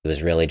He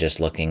was really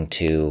just looking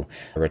to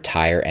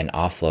retire and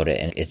offload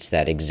it. And it's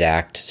that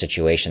exact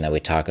situation that we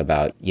talk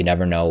about. You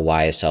never know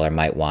why a seller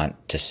might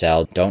want to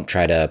sell. Don't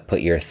try to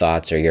put your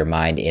thoughts or your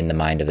mind in the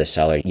mind of the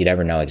seller. You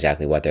never know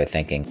exactly what they're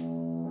thinking.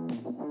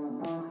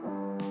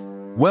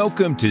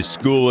 Welcome to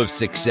School of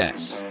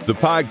Success, the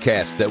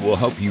podcast that will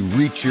help you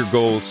reach your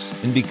goals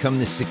and become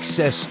the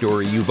success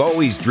story you've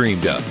always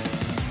dreamed of.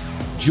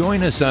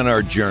 Join us on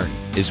our journey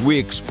as we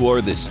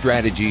explore the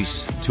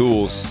strategies,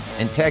 tools,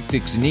 and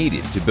tactics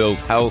needed to build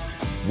health,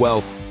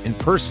 wealth, and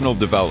personal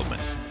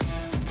development.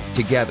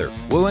 Together,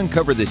 we'll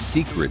uncover the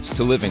secrets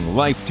to living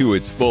life to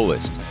its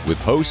fullest with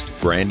host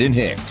Brandon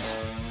Hicks.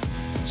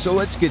 So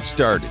let's get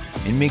started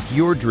and make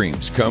your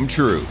dreams come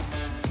true.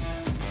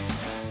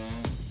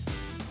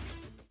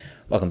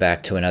 Welcome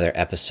back to another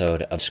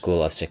episode of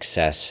School of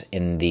Success.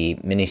 In the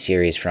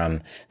mini-series from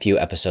a few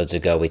episodes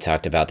ago, we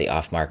talked about the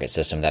off-market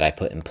system that I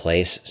put in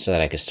place so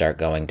that I could start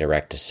going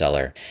direct to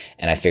seller.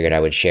 And I figured I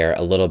would share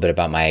a little bit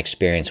about my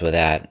experience with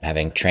that,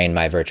 having trained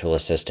my virtual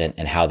assistant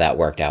and how that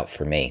worked out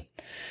for me.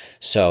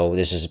 So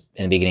this is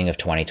in the beginning of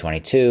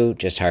 2022,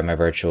 just hired my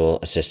virtual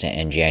assistant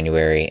in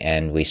January,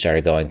 and we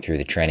started going through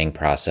the training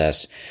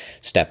process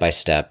step by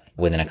step.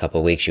 Within a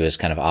couple of weeks, she was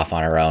kind of off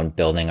on her own,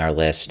 building our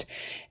list.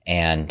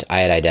 And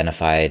I had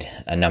identified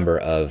a number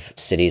of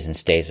cities and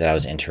states that I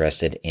was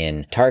interested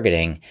in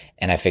targeting.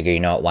 And I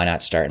figured, why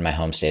not start in my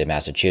home state of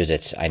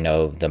Massachusetts? I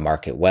know the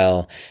market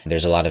well.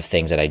 There's a lot of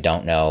things that I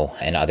don't know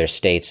in other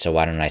states. So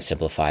why don't I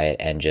simplify it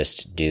and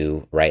just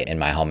do right in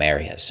my home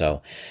area?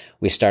 So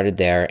we started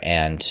there,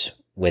 and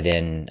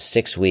within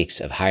 6 weeks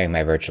of hiring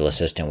my virtual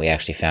assistant, we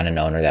actually found an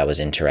owner that was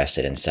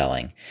interested in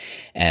selling.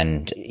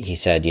 And he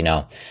said,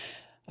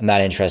 I'm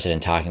not interested in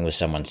talking with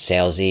someone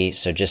salesy,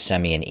 so just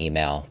send me an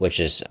email, which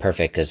is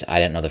perfect because I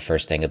didn't know the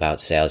first thing about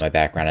sales. My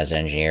background as an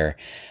engineer,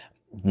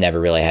 never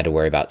really had to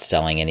worry about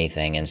selling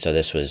anything. And so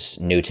this was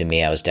new to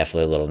me. I was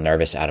definitely a little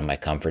nervous, out of my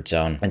comfort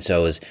zone. And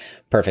so it was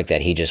perfect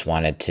that he just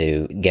wanted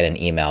to get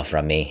an email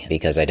from me,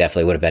 because I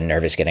definitely would have been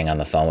nervous getting on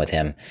the phone with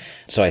him.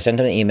 So I sent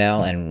him an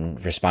email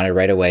and responded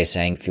right away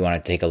saying, if you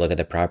want to take a look at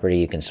the property,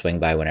 you can swing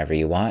by whenever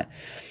you want.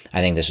 I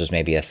think this was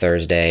maybe a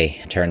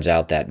Thursday. Turns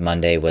out that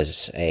Monday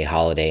was a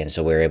holiday, and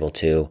so we were able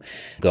to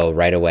go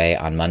right away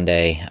on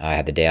Monday. I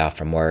had the day off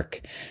from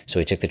work, so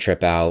we took the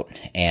trip out,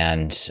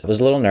 and I was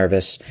a little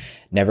nervous.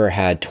 Never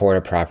had toured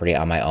a property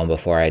on my own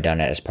before. I had done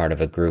it as part of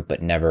a group,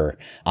 but never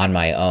on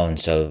my own.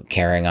 So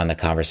carrying on the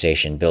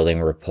conversation,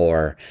 building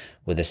rapport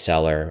with the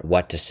seller,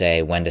 what to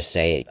say, when to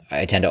say.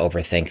 I tend to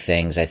overthink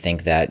things. I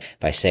think that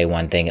if I say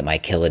one thing, it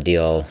might kill a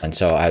deal. And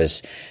so I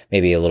was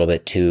maybe a little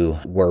bit too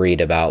worried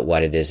about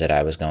what it is that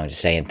I was going to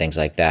say and things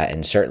like that.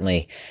 And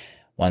certainly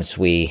once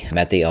we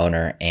met the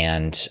owner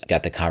and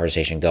got the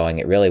conversation going,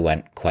 it really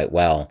went quite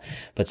well.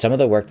 But some of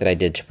the work that I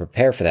did to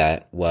prepare for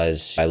that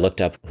was I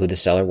looked up who the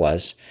seller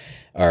was,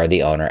 or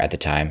the owner at the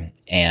time,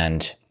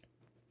 and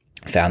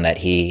found that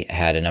he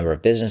had a number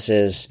of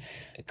businesses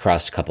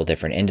across a couple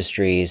different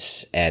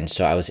industries. And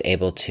so I was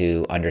able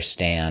to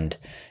understand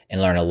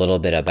and learn a little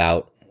bit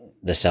about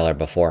the seller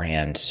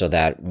beforehand, so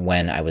that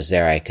when I was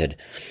there, I could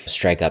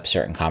strike up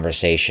certain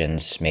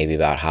conversations, maybe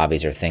about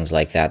hobbies or things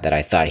like that, that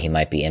I thought he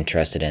might be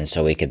interested in,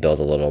 so we could build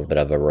a little bit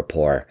of a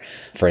rapport.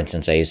 For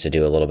instance, I used to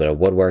do a little bit of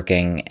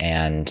woodworking,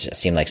 and it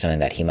seemed like something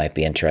that he might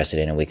be interested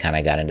in, and we kind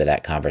of got into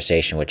that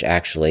conversation, which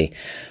actually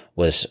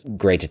was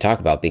great to talk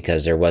about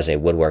because there was a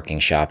woodworking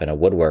shop and a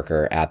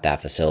woodworker at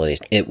that facility.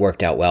 It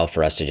worked out well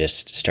for us to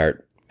just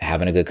start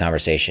having a good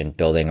conversation,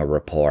 building a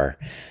rapport.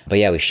 But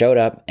yeah, we showed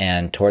up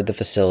and toured the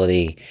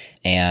facility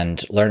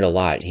and learned a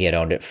lot. He had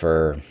owned it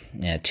for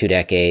 2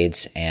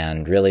 decades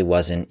and really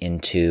wasn't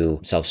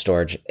into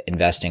self-storage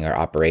investing or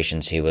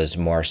operations. He was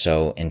more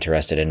so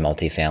interested in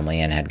multifamily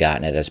and had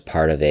gotten it as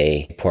part of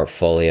a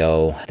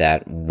portfolio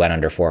that went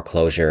under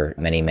foreclosure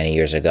many, many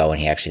years ago,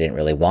 and he actually didn't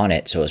really want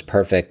it. So it was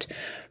perfect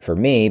for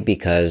me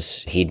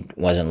because he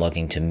wasn't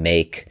looking to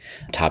make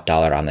top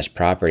dollar on this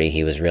property.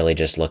 He was really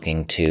just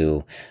looking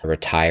to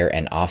retire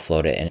and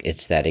offload it. And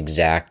it's that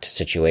exact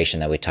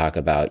situation that we talk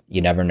about.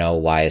 You never know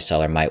why a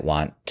seller might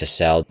want to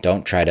sell.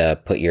 Don't try to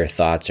put your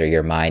thoughts or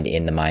your mind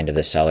in the mind of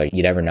the seller.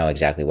 You never know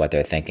exactly what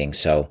they're thinking.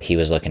 So he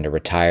was looking to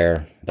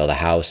retire, build a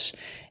house,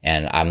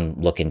 and I'm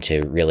looking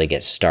to really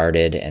get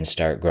started and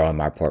start growing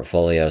my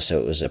portfolio. So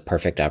it was a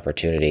perfect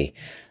opportunity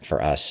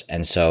for us.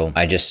 And so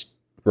I just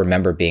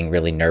remember being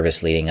really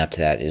nervous leading up to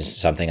that. Is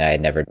something I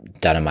had never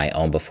done on my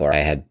own before.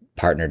 I had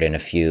partnered in a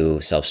few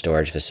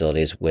self-storage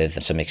facilities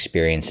with some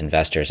experienced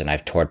investors, and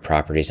I've toured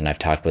properties and I've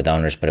talked with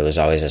owners, but it was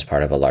always as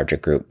part of a larger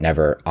group,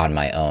 never on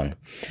my own.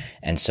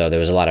 And so there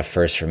was a lot of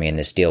firsts for me in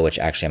this deal, which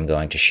actually I'm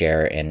going to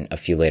share in a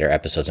few later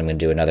episodes. I'm going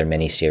to do another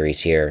mini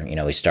series here.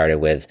 We started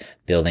with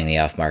building the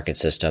off-market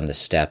system, the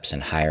steps,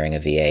 and hiring a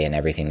VA and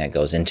everything that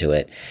goes into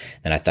it.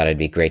 And I thought it'd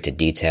be great to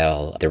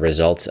detail the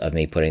results of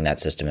me putting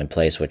that system in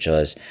place, which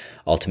was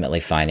ultimately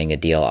finding a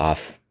deal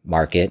off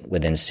market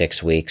within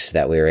 6 weeks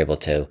that we were able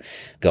to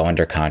go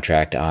under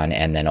contract on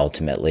and then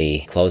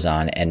ultimately close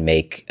on and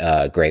make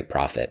a great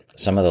profit.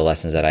 Some of the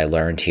lessons that I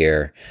learned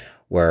here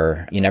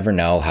where you never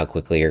know how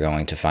quickly you're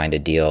going to find a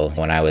deal.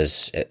 When I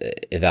was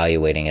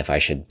evaluating if I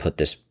should put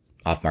this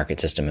off-market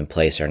system in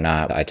place or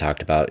not, I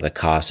talked about the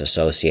costs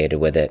associated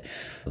with it.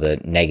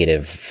 The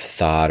negative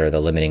thought or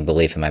the limiting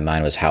belief in my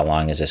mind was, how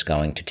long is this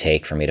going to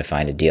take for me to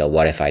find a deal?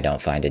 What if I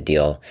don't find a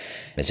deal?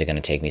 Is it going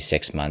to take me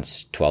 6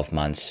 months, 12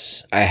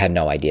 months? I had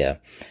no idea.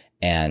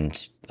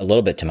 And a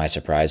little bit to my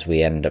surprise,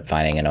 we ended up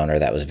finding an owner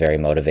that was very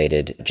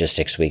motivated just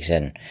 6 weeks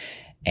in.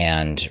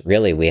 And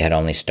really, we had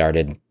only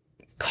started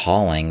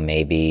calling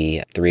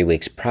maybe 3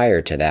 weeks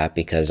prior to that,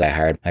 because I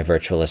hired my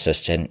virtual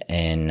assistant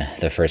in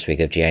the first week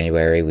of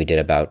January. We did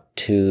about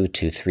 2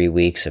 to 3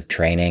 weeks of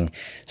training,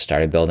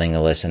 started building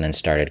a list, and then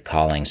started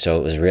calling. So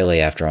it was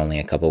really after only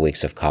a couple of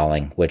weeks of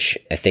calling, which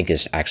I think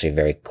is actually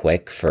very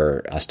quick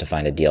for us to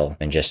find a deal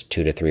in just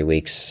 2 to 3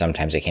 weeks.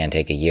 Sometimes it can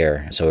take a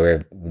year. So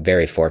we're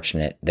very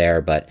fortunate there,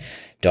 but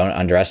don't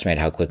underestimate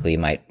how quickly you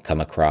might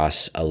come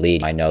across a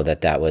lead. I know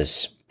that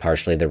was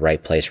partially the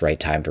right place, right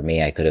time for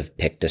me. I could have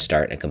picked to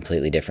start in a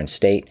completely different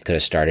state, could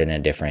have started in a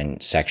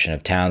different section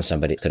of town.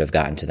 Somebody could have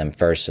gotten to them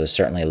first. So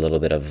certainly a little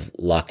bit of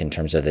luck in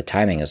terms of the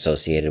timing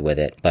associated with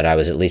it. But I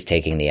was at least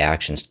taking the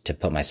actions to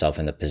put myself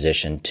in the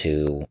position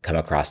to come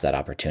across that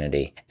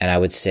opportunity. And I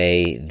would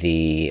say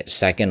the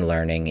second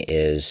learning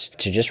is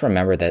to just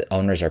remember that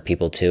owners are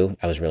people too.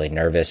 I was really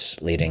nervous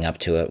leading up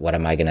to it. What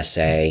am I going to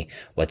say?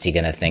 What's he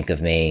going to think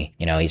of me?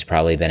 He's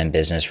probably been in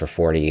business for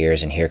 40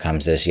 years and here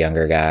comes this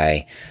younger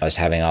guy. I was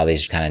having all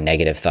these kind of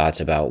negative thoughts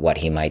about what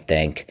he might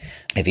think.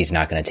 If he's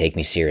not going to take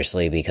me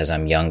seriously because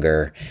I'm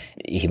younger,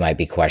 he might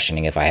be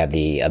questioning if I have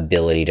the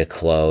ability to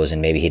close,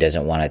 and maybe he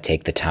doesn't want to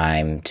take the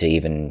time to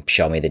even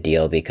show me the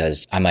deal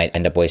because I might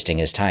end up wasting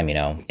his time.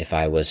 If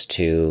I was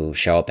to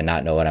show up and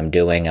not know what I'm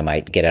doing, I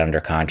might get it under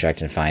contract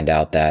and find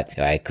out that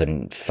I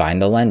couldn't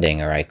find the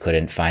lending or I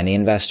couldn't find the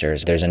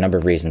investors. There's a number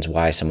of reasons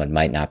why someone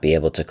might not be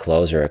able to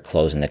close or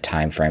close in the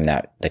time frame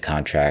that the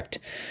contract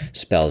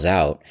spells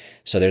out.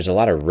 So there's a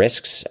lot of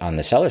risks on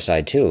the seller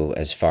side too,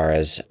 as far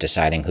as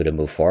deciding who to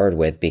move forward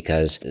with,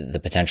 because the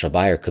potential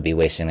buyer could be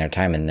wasting their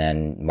time and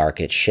then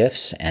market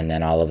shifts and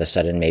then all of a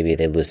sudden maybe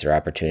they lose their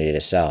opportunity to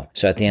sell.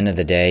 So at the end of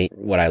the day,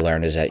 what I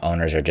learned is that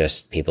owners are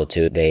just people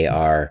too. They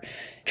are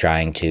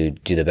trying to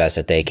do the best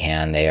that they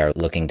can. They are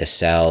looking to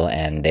sell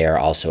and they are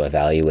also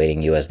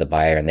evaluating you as the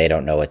buyer, and they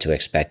don't know what to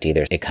expect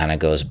either. It kind of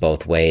goes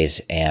both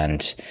ways.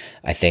 And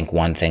I think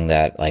one thing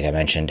that, like I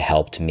mentioned,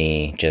 helped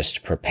me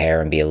just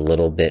prepare and be a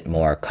little bit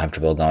more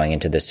comfortable going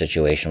into this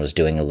situation was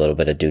doing a little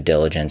bit of due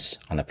diligence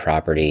on the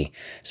property,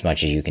 as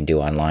much as you can do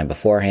online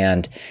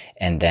beforehand,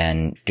 and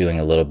then doing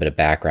a little bit of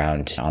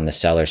background on the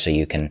seller so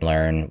you can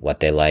learn what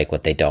they like,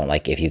 what they don't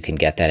like, if you can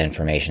get that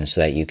information, so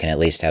that you can at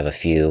least have a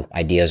few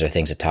ideas or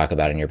things to talk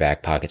about in your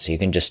back pocket, so you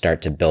can just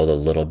start to build a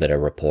little bit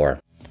of rapport.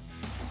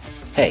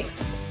 Hey,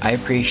 I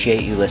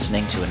appreciate you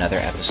listening to another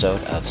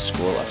episode of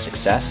School of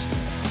Success.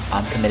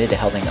 I'm committed to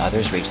helping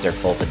others reach their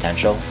full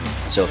potential,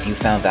 so if you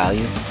found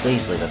value,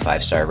 please leave a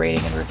 5-star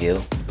rating and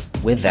review.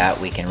 With that,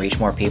 we can reach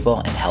more people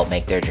and help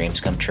make their dreams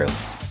come true.